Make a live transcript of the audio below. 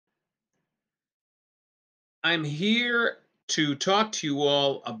I'm here to talk to you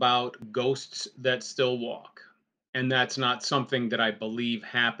all about ghosts that still walk. And that's not something that I believe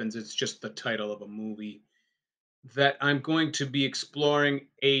happens, it's just the title of a movie. That I'm going to be exploring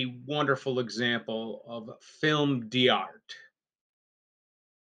a wonderful example of film d'art,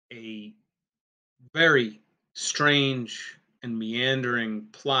 a very strange and meandering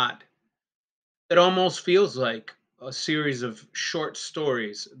plot that almost feels like a series of short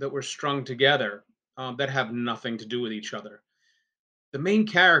stories that were strung together that have nothing to do with each other. The main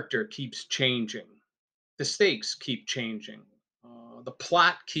character keeps changing. The stakes keep changing. The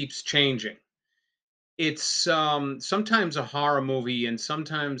plot keeps changing. It's sometimes a horror movie and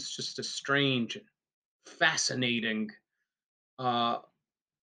sometimes just a strange, fascinating uh,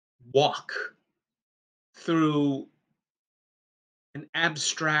 walk through an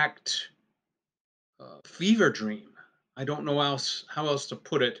abstract fever dream. I don't know how else to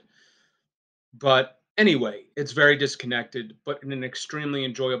put it. But anyway, it's very disconnected, but in an extremely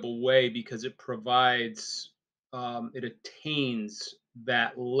enjoyable way because it provides, it attains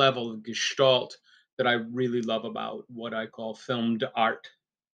that level of gestalt that I really love about what I call filmed art.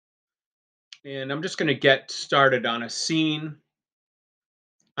 And I'm just going to get started on a scene.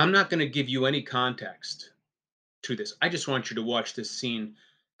 I'm not going to give you any context to this. I just want you to watch this scene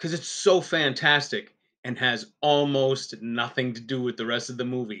because it's so fantastic and has almost nothing to do with the rest of the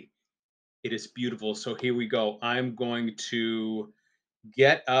movie. It is beautiful. So here we go. I'm going to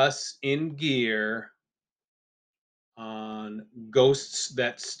get us in gear on Ghosts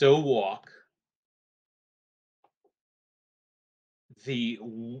That Still Walk.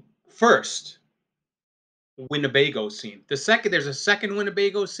 First Winnebago scene. There's a second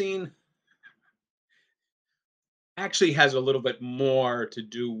Winnebago scene. Actually, has a little bit more to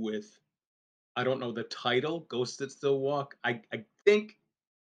do with, I don't know the title, Ghosts That Still Walk. I think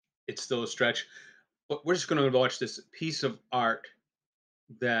it's still a stretch, but we're just going to watch this piece of art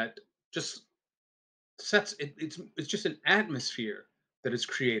that just it's just an atmosphere that is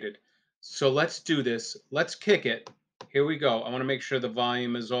created. So let's do this. Let's kick it. Here we go. I want to make sure the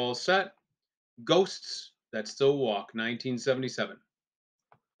volume is all set. Ghosts That Still Walk, 1977.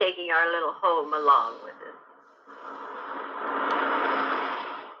 Taking our little home along with us.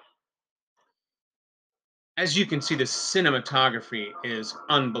 As you can see, the cinematography is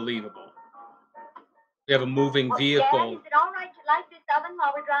unbelievable. We have a moving Dad, vehicle. is it all right to light this oven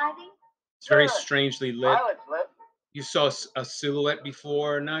while we're driving? It's very strangely lit. Pilot's lit. You saw a silhouette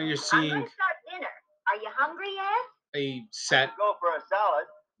before. Now you're I'm seeing going to start dinner. Are you hungry yet? a set, Go for a salad.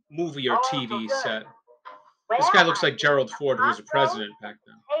 movie or Oh, TV okay. set. Well, This guy looks I'm like Gerald thinking Ford, who was a hot president roast, back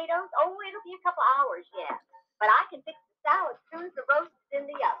then. potatoes. Oh, it'll be a couple hours yet. But I can fix the salad as soon as the roast is in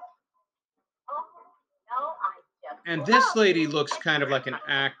the oven. Oh, no, I just And this love lady this. looks kind of like an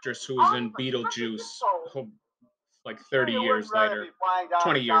actress who was in Beetlejuice, like 30 You years wouldn't rather later, be flying down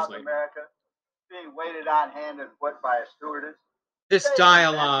 20 to years South later. America, being waited on hand and foot by a stewardess. This Stay in a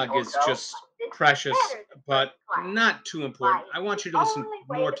dialogue fancy is hotel. just This is precious, better than but first class. not too important. Why, I want it's you the to listen only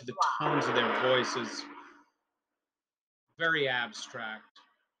way more to to the fly. tones of their voices. Very abstract.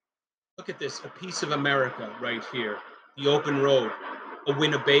 Look at this, a piece of America right here. The open road, a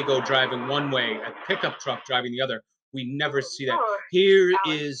Winnebago driving one way, a pickup truck driving the other. We never see that. Lord. Here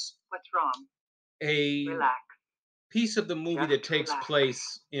Alice, is what's wrong? a Relax. piece of the movie that Just takes relax.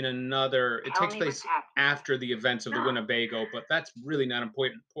 place in another, it Tell takes me place what's happening. after the events of the No. Winnebago, but that's really not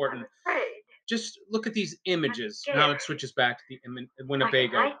important. I'm afraid. Just look at these images, I'm how scared. it switches back to the Like a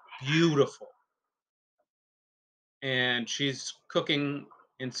Winnebago. nightmare. Beautiful. And she's cooking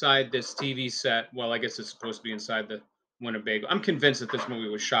inside this TV set. Well, I guess it's supposed to be inside the Winnebago. I'm convinced that this movie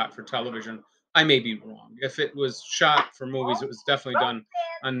was shot for television. I may be wrong. If it was shot for movies, it was definitely done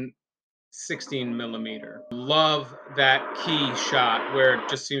on 16 millimeter. Love that key shot where it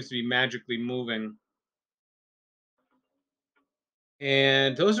just seems to be magically moving.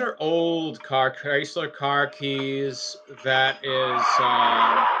 And those are old Chrysler car keys. That is,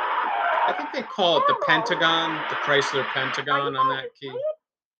 I think they call it the Pentagon, the Chrysler Pentagon on that key.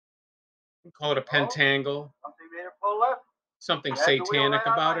 We call it a pentangle. Something made her pull left. Something You had to wheel satanic right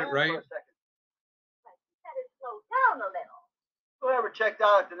out about my it, hand right? for a second. You better slow down a little. Whoever checked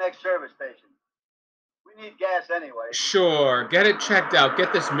out at the next service station. We need gas anyway. Sure, get it checked out.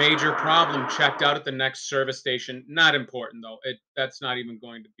 Get this major problem checked out at the next service station. Not important though. That's not even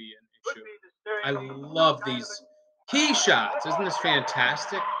going to be an Could issue. be the steering I wheel. love Kind of these key shots. Isn't this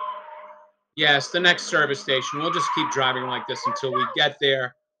fantastic? Yes, the next service station. We'll just keep driving like this until we get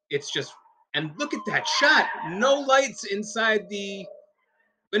there. It's just, and look at that shot. No lights inside the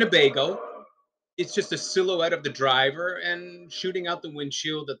Winnebago. it's just a silhouette of the driver and shooting out the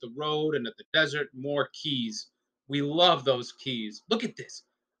windshield at the road and at the desert. More keys. We love those keys. Look at this.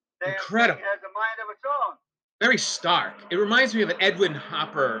 Damn thing Incredible. has a mind of its own. Very stark. It reminds me of an Edward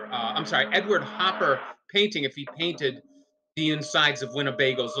Hopper painting. If he painted the insides of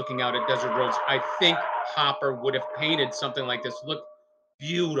Winnebagos looking out at desert roads, I think Hopper would have painted something like this. Look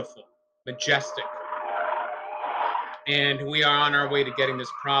beautiful, majestic. And we are on our way to getting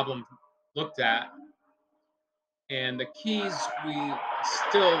this problem looked at. And the keys,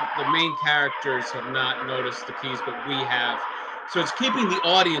 the main characters have not noticed the keys, but we have. So it's keeping the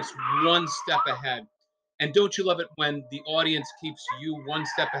audience one step ahead. And don't you love it when the audience keeps you one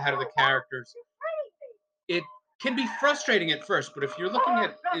step ahead of the characters? It can be frustrating at first, but if you're looking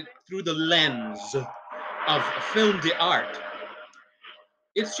at it through the lens of film d'art,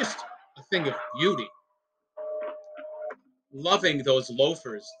 it's just a thing of beauty. Loving those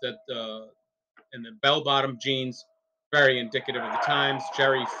loafers that and the bell-bottom jeans, very indicative of the times.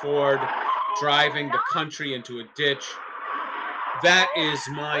 Jerry Ford driving the country into a ditch. That is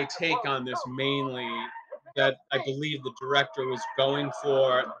my take on this mainly, that I believe the director was going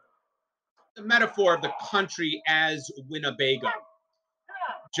for the metaphor of the country as Winnebago.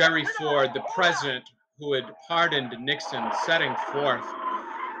 Jerry Ford, the president who had pardoned Nixon, setting forth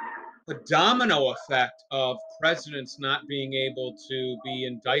the domino effect of presidents not being able to be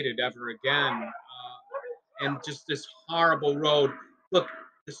indicted ever again, and just this horrible road. Look,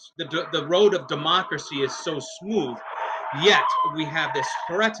 the road of democracy is so smooth, yet we have this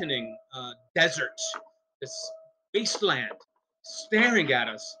threatening desert, this wasteland staring at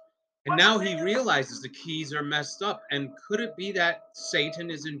us. And now he realizes the keys are messed up. And could it be that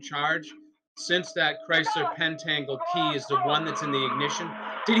Satan is in charge? Since that Chrysler Pentangle key is the one that's in the ignition,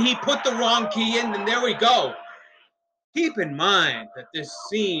 did he put the wrong key in? And there we go. Keep in mind that this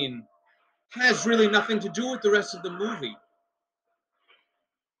scene has really nothing to do with the rest of the movie.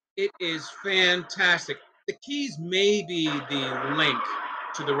 It is fantastic. The keys may be the link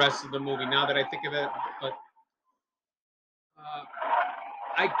to the rest of the movie now that I think of it, but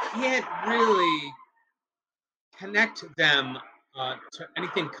I can't really connect them to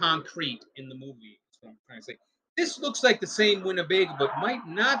anything concrete in the movie. That's what I'm trying to say. This looks like the same Winnebago, but might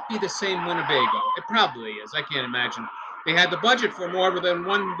not be the same Winnebago. It probably is. I can't imagine they had the budget for more than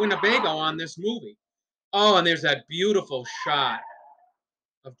one Winnebago on this movie. Oh, and there's that beautiful shot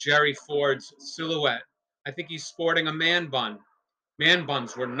of Jerry Ford's silhouette. I think he's sporting a man bun. Man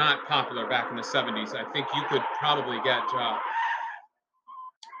buns were not popular back in the 70s. I think you could probably get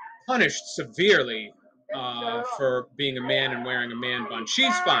punished severely for being a man and wearing a man bun.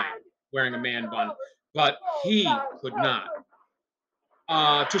 She's fine wearing a man bun, but he could not.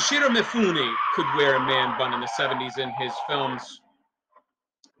 Toshiro Mifune could wear a man bun in the 70s in his films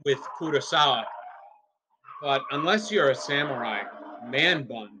with Kurosawa, but unless you're a samurai, man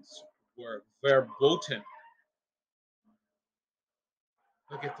buns were verboten.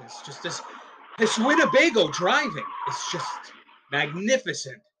 Look at this, just this Winnebago driving is just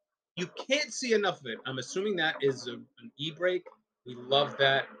magnificent. You can't see enough of it. I'm assuming that is an e-brake. We love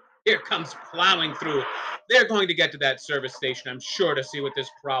that. Here comes plowing through. They're going to get to that service station, I'm sure, to see what this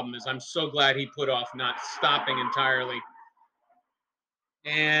problem is. I'm so glad he put off not stopping entirely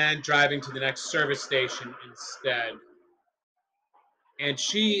and driving to the next service station instead. And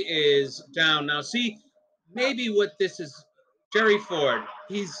she is down. Now, see, maybe what this is, Jerry Ford,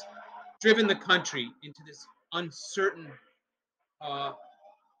 he's driven the country into this uncertain,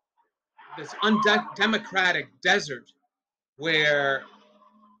 this undemocratic desert where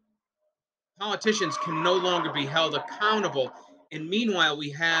politicians can no longer be held accountable. And meanwhile, we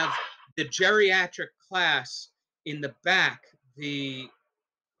have the geriatric class in the back, the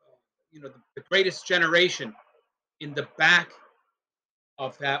the greatest generation in the back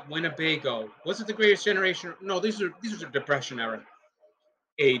of that Winnebago. Was it the greatest generation? No, these are Depression era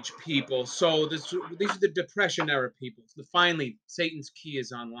age people. So these are the Depression era people. So finally, Satan's key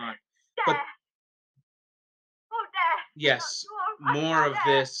is unlocked. But yes, more of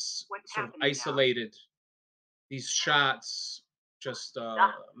this sort of isolated, these shots, just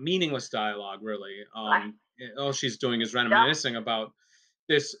meaningless dialogue, really. All she's doing is reminiscing about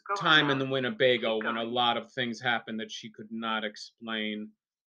this time in the Winnebago when a lot of things happened that she could not explain.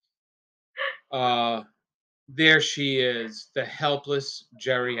 There she is, the helpless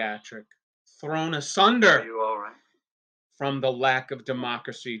geriatric, thrown asunder. Are you all right? From the lack of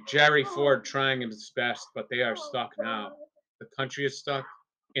democracy. Jerry Ford trying his best, but they are stuck now. The country is stuck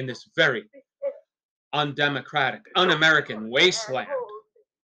in this very undemocratic, un-American wasteland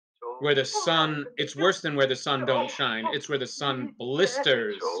where the sun, it's worse than where the sun don't shine. It's where the sun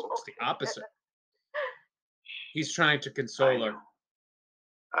blisters. It's the opposite. He's trying to I console her, know.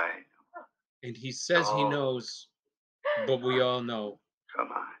 I and he says he know. Oh, knows, but we all know come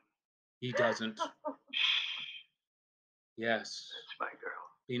on. he doesn't. Shh. Yes. That's my girl.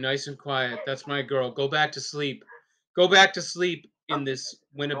 Be nice and quiet. That's my girl. Go back to sleep. Go back to sleep in this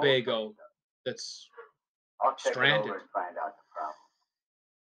Winnebago that's I'll check it over stranded and find out the problem.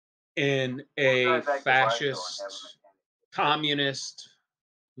 in We'll a drive back to Barstow and have a fascist, mechanic. communist,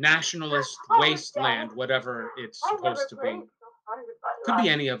 nationalist Oh, Dad, wasteland, whatever it's I supposed never to played be. so hard in my Could be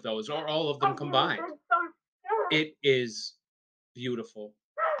life. any of those or all of them I've never combined. been so scared. It is beautiful.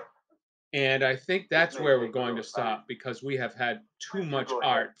 And I think This that's may where we're take a going to little time. stop because we have had too You much go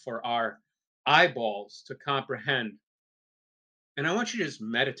ahead. art for our eyeballs to comprehend. And I want you to just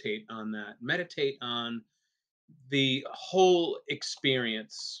meditate on that. Meditate on the whole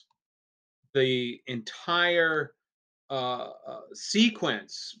experience, the entire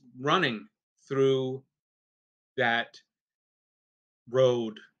sequence running through that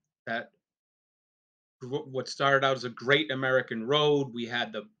road, that what started out as a great American road. We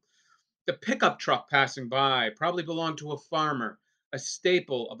had the pickup truck passing by, probably belonged to a farmer, a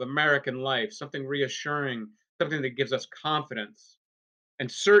staple of American life, something reassuring, something that gives us confidence and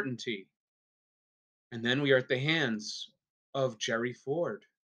certainty. And then we are at the hands of Jerry Ford,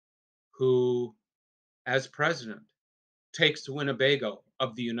 who, as president, takes the Winnebago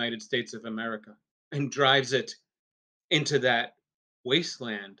of the United States of America and drives it into that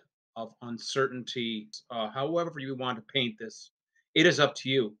wasteland of uncertainty. However, you want to paint this, it is up to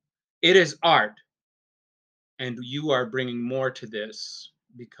you. It is art, and you are bringing more to this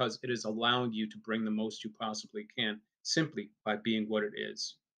because it is allowing you to bring the most you possibly can simply by being what it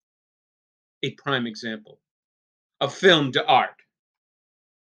is. A prime example of film to art.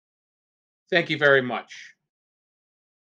 Thank you very much.